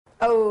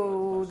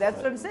Oh, that's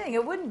what I'm saying.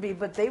 It wouldn't be,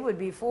 but they would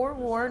be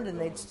forewarned, and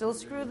they'd still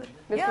screw the.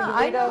 Mr. Yeah,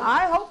 DeVito?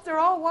 I hope they're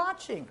all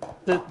watching.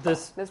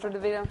 Mr.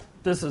 DeVito?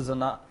 This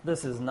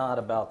is not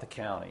about the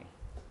county.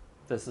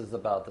 This is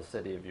about the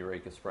city of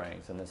Eureka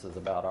Springs, and this is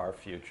about our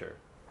future.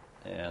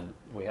 And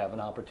we have an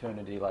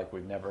opportunity like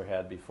we've never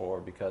had before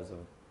because of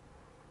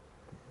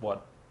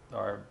what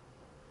our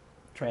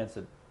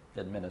transit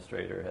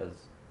administrator has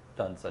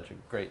done such a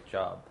great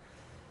job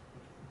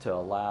to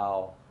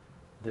allow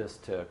this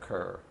to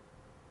occur.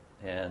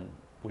 And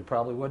we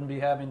probably wouldn't be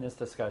having this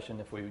discussion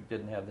if we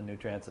didn't have the new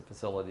transit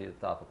facility at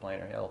the top of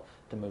Plainer Hill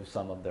to move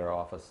some of their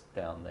office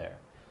down there.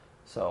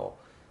 So,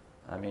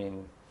 I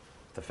mean,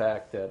 the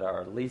fact that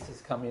our lease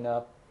is coming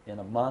up in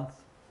a month,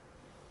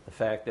 the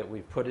fact that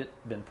we've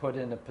been put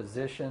in a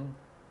position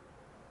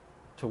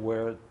to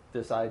where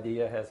this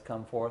idea has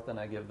come forth, and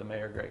I give the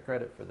mayor great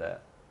credit for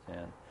that.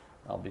 And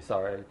I'll be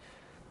sorry,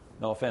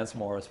 no offense,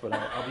 Morris, but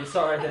I'll be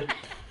sorry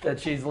that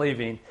she's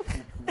leaving,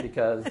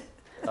 because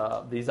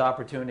these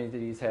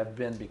opportunities have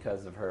been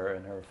because of her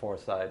and her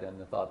foresight and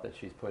the thought that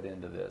she's put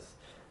into this.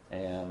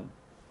 And,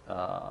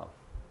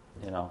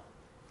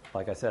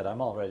 like I said,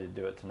 I'm all ready to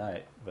do it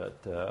tonight, but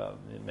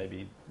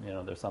maybe,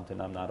 there's something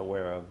I'm not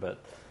aware of.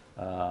 But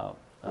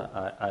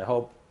I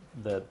hope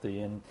that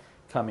the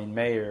incoming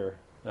mayor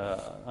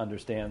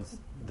understands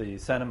the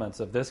sentiments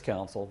of this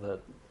council, that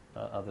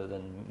other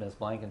than Ms.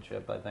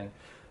 Blankenship, I think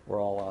we're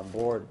all on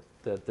board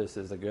that this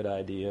is a good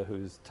idea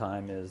whose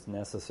time is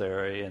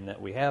necessary, and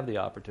that we have the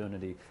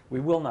opportunity. We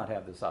will not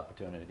have this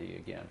opportunity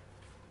again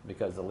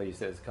because the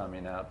lease is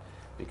coming up,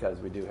 because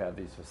we do have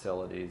these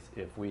facilities.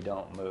 If we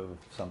don't move,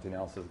 something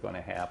else is going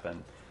to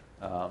happen.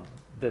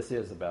 This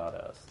is about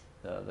us.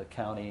 The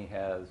county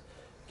has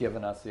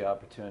given us the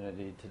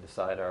opportunity to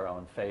decide our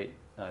own fate.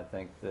 I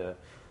think the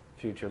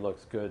future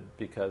looks good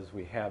because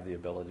we have the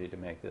ability to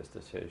make this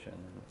decision,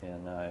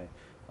 and I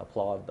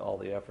applaud all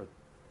the effort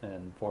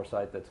and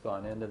foresight that's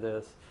gone into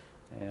this,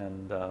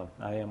 and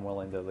I am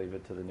willing to leave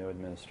it to the new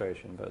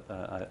administration, but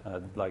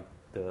I'd like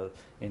the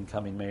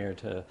incoming mayor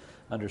to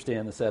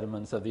understand the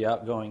sentiments of the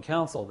outgoing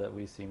council that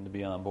we seem to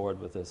be on board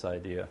with this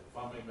idea. If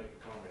I may make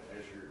a comment,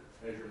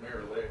 as your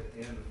mayor-elect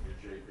and your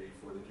JP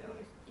for the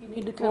county. You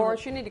need to come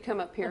Morris, you need to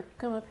come up here.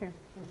 Come up here.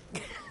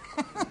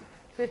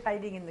 Quit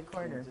hiding in the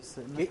corner.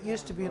 Get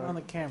used to being on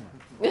the camera.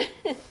 There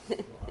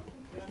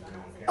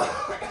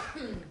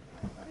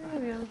we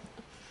go.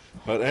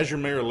 But as your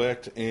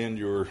mayor-elect and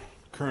your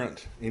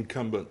current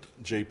incumbent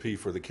JP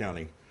for the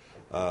county,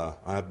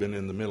 I've been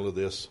in the middle of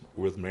this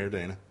with Mayor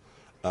Dana.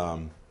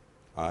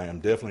 I am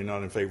definitely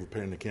not in favor of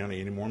paying the county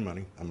any more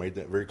money. I made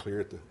that very clear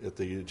at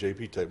the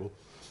JP table.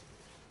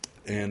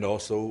 And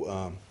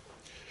also,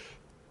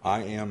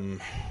 I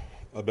am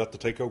about to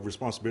take over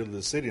responsibility of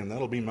the city, and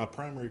that'll be my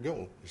primary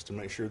goal, is to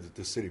make sure that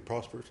this city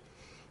prospers,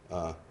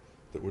 that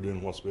we're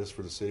doing what's best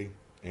for the city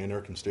and our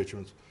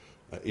constituents,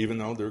 even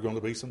though there are going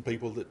to be some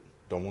people that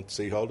don't want the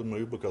city hall to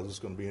move because it's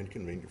going to be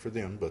inconvenient for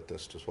them, but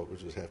that's just what we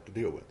just have to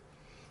deal with.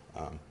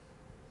 And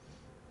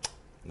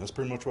that's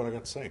pretty much what I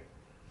got to say.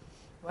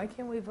 Why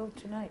can't we vote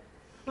tonight?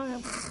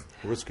 Well,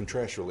 it's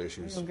contractual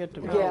issues. We'll get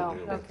to Yeah,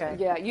 okay.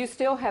 Yeah, you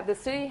still have, the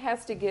city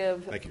has to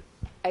give Thank you.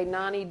 a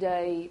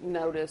 90-day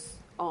notice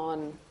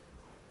on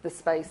the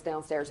space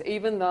downstairs.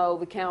 Even though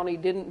the county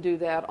didn't do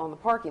that on the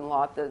parking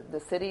lot, the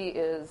city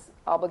is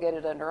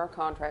obligated under our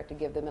contract to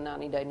give them a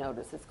 90-day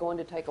notice. It's going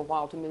to take a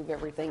while to move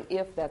everything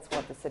if that's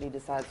what the city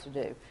decides to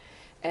do.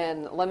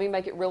 And let me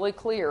make it really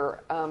clear,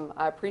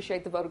 I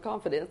appreciate the vote of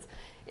confidence.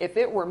 If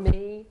it were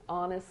me,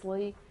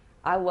 honestly,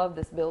 I love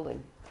this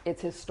building.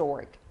 It's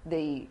historic.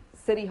 The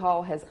City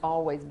Hall has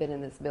always been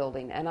in this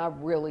building, and I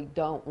really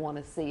don't want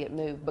to see it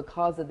move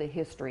because of the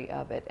history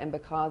of it, and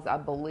because I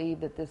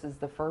believe that this is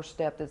the first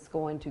step that's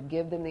going to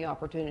give them the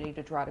opportunity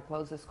to try to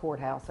close this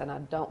courthouse, and I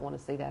don't want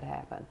to see that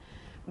happen.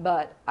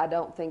 But I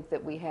don't think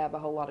that we have a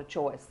whole lot of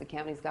choice. The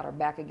county's got our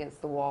back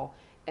against the wall,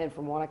 and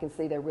from what I can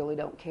see, they really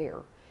don't care.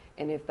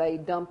 And if they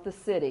dump the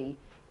city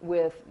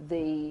with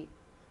the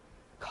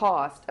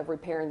cost of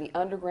repairing the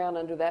underground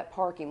under that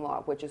parking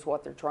lot, which is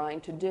what they're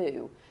trying to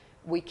do,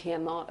 we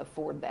cannot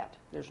afford that.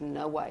 There's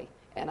no way.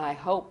 And I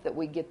hope that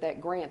we get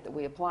that grant that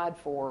we applied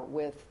for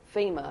with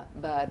FEMA,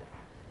 but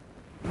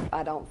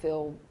I don't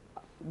feel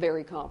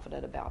very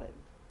confident about it.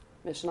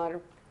 Ms.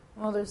 Schneider?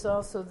 Well, there's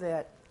also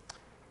that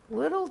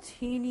little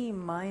teeny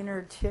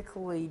minor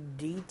tickly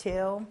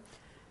detail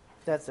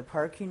that the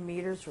parking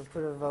meters were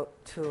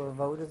put to a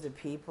vote of the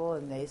people,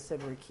 and they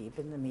said we're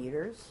keeping the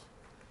meters.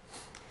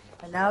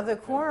 And now the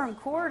quorum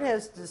court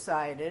has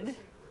decided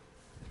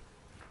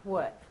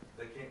what?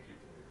 They can't keep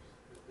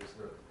the meters.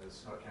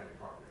 It's not county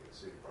property. It's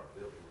city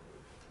property.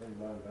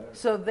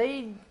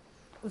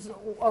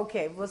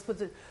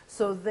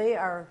 So they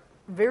are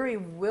very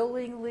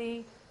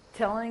willingly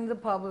telling the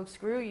public,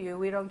 screw you,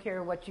 we don't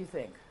care what you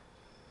think.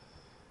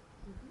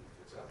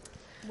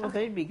 Well,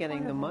 they'd be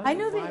getting the money. I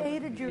know they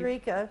hated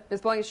Eureka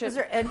Ms. Blankenship? because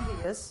they're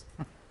envious.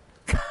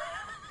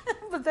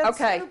 But that's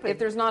Okay, stupid. if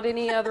there's not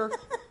any other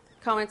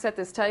comments at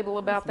this table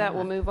about that,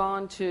 we'll move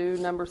on to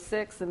number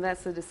 6, and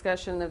that's the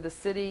discussion of the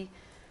city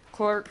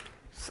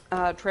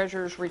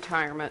Clerk-Treasurer's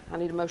retirement. I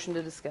need a motion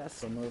to discuss.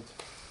 So moved.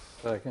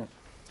 Second.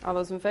 All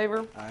those in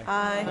favor?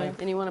 Aye.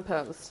 Anyone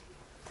opposed?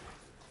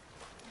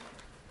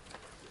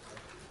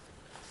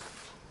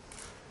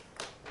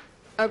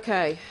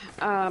 Okay.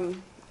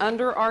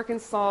 Under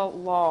Arkansas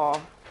law,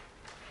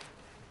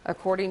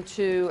 according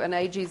to an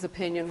AG's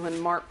opinion when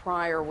Mark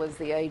Pryor was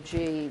the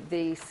AG,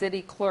 the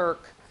city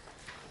clerk,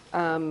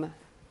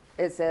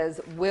 it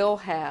says, will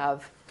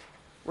have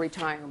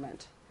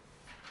retirement.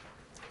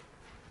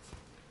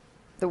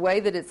 The way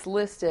that it's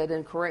listed,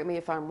 and correct me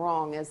if I'm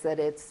wrong, is that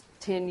it's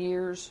 10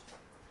 years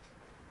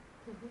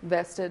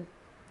vested.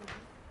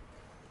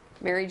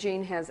 Mary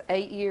Jean has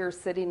 8 years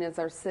sitting as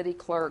our city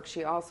clerk.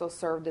 She also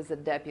served as a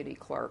deputy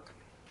clerk.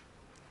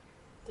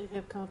 They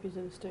have copies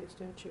of the state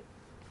statute.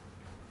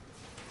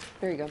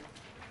 There you go.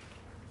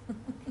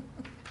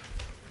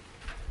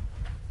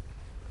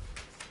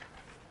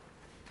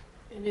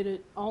 And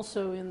it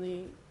also in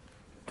the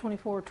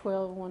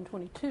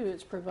 24-12-122,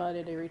 it's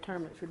provided a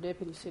retirement for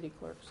deputy city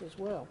clerks as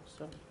well.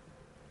 So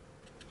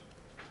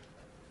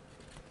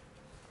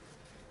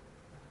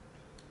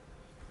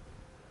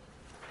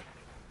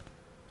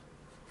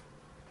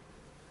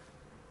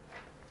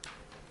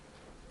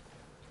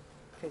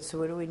Okay, so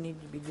what do we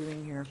need to be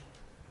doing here?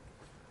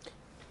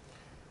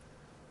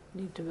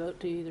 need to vote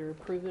to either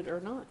approve it or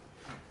not.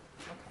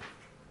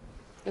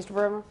 Mr.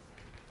 Bremer?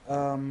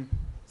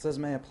 Says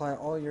may apply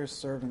all years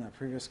served in that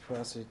previous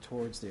capacity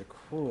towards the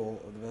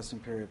accrual of the vesting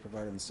period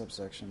provided in the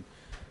subsection.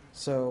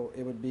 So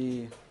it would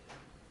be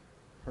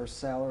her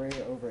salary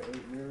over 8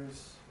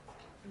 years,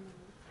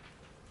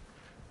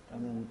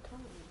 and then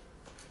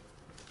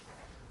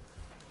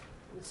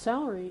The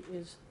salary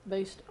is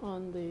based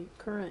on the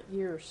current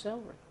year's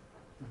salary.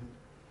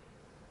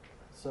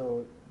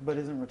 so. But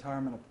isn't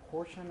retirement a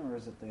portion, or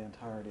is it the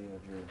entirety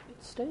of your?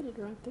 It's stated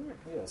right there.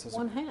 Yes, it's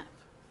One half.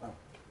 Oh,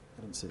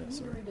 I didn't see that. You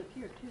Sorry. read it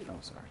here too. Oh,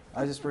 sorry.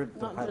 I just read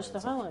the Not just the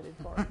highlighted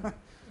highlighted part.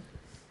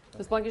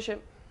 Ms.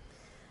 Blankenship?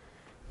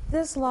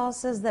 This law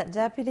says that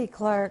deputy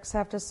clerks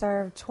have to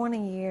serve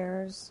 20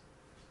 years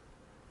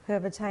who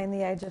have attained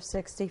the age of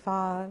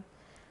 65.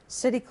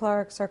 City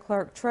clerks or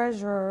clerk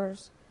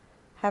treasurers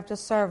have to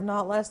serve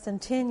not less than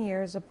 10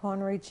 years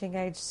upon reaching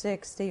age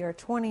 60 or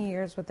 20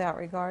 years without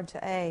regard to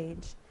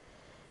age.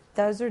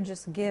 Those are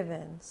just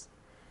givens.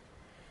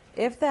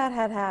 If that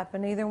had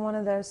happened, either one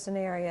of those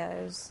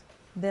scenarios,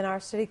 then our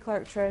city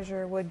clerk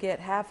treasurer would get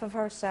half of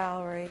her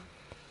salary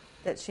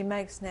that she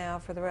makes now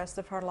for the rest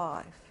of her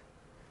life.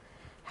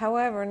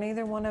 However,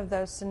 neither one of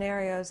those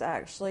scenarios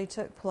actually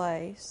took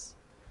place.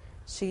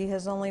 She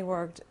has only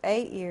worked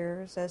 8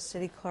 years as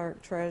city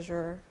clerk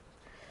treasurer.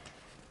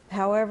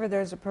 However,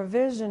 there's a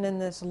provision in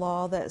this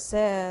law that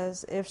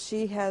says if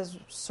she has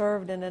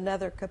served in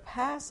another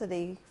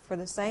capacity for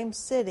the same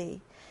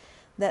city,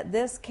 that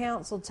this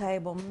council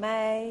table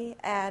may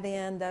add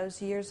in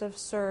those years of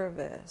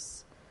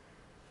service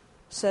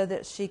so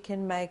that she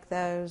can make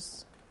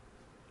those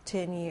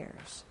 10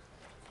 years.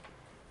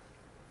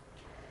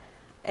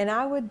 And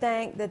I would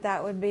think that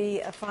that would be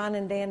a fine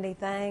and dandy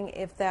thing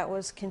if that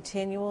was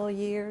continual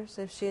years,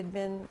 if she had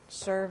been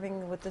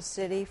serving with the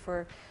city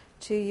for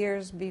 2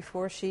 years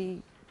before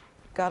she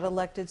got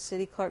elected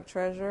city clerk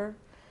treasurer.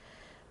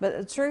 But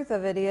the truth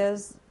of it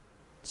is,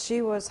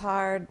 she was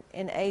hired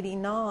in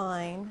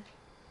 '89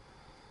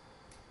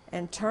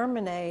 and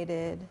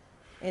terminated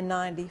in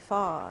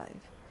 '95.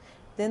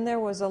 Then there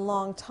was a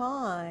long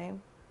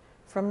time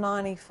from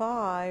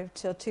 '95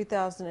 till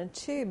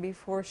 2002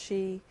 before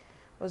she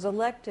was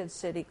elected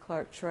city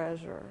clerk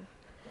treasurer.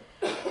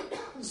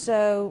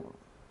 So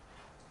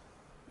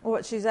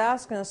what she's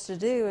asking us to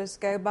do is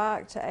go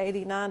back to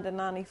 '89 to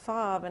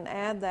 '95 and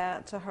add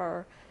that to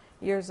her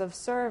years of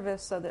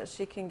service so that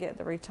she can get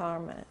the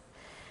retirement.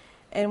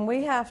 And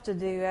we have to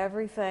do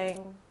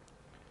everything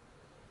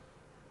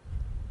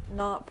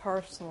not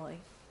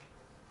personally.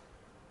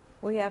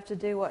 We have to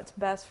do what's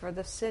best for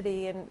the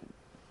city and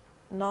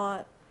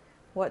not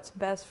what's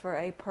best for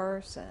a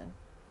person.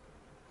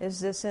 Is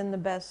this in the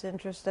best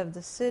interest of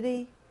the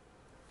city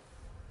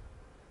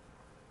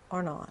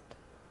or not?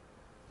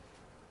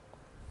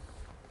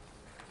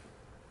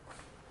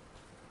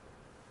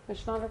 Ms.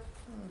 Schneider?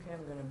 Okay,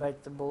 I'm going to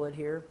bite the bullet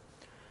here.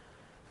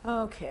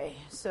 Okay,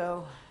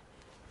 so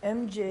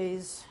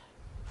MJ's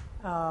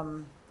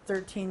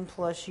 13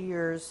 plus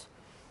years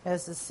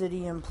as a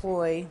city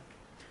employee.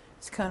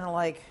 It's kind of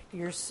like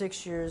your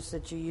 6 years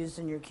that you used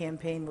in your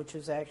campaign, which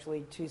was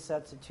actually 2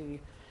 sets of 2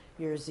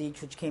 years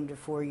each, which came to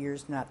 4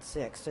 years, not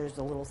 6. There's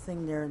a little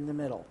thing there in the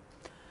middle.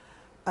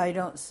 I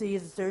don't see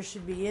that there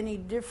should be any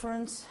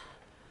difference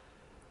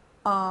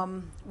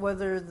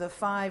whether the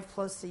 5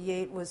 plus the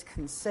 8 was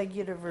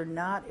consecutive or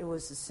not. It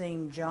was the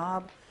same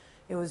job.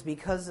 It was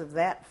because of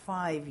that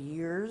 5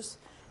 years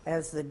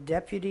as the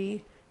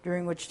deputy,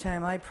 during which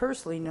time I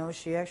personally know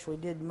she actually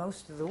did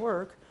most of the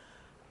work,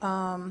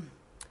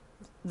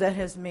 that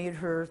has made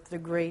her the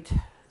great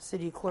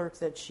city clerk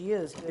that she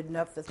is, good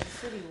enough that the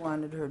city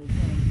wanted her to be.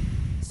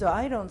 So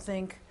I don't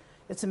think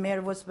it's a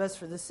matter of what's best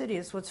for the city,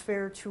 it's what's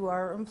fair to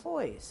our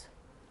employees.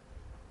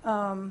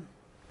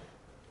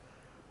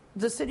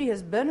 the city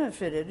has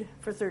benefited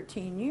for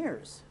 13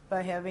 years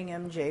by having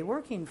MJ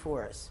working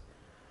for us.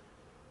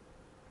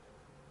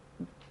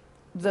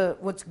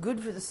 What's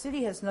good for the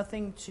city has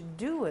nothing to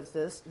do with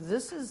this.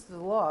 This is the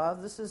law.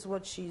 This is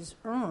what she's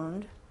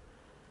earned.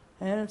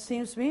 And it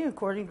seems to me,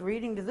 according to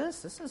reading to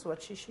this is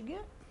what she should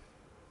get.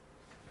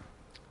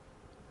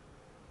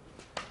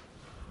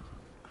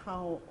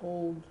 How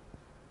old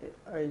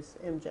is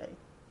MJ?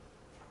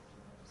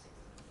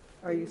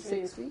 Are you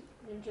 60?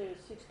 MJ is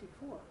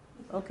 64.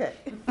 Okay.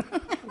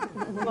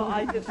 Well,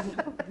 I didn't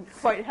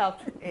quite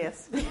have to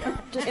ask.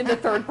 In the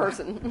third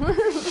person.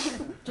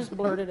 Just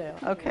blurt it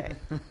out. Okay.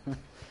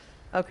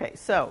 Okay,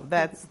 so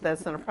that's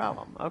not a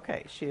problem.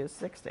 Okay, she is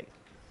 60.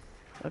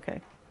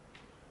 Okay.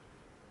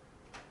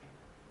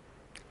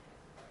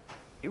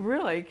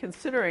 Really,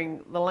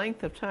 considering the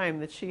length of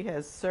time that she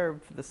has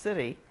served for the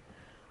city,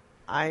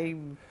 I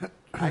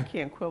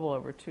can't quibble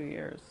over 2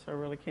 years. I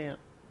really can't.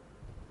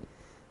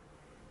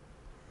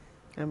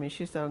 I mean,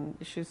 she's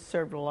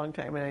served a long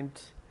time, and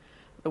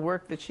the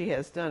work that she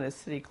has done as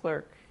city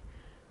clerk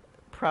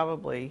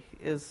probably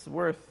is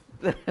worth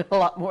a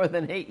lot more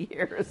than 8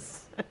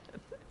 years.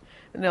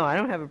 No, I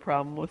don't have a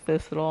problem with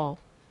this at all.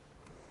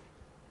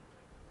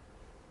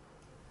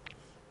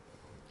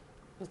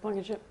 Ms.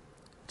 Blankenship?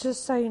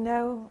 Just so you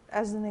know,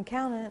 as an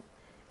accountant,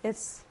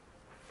 it's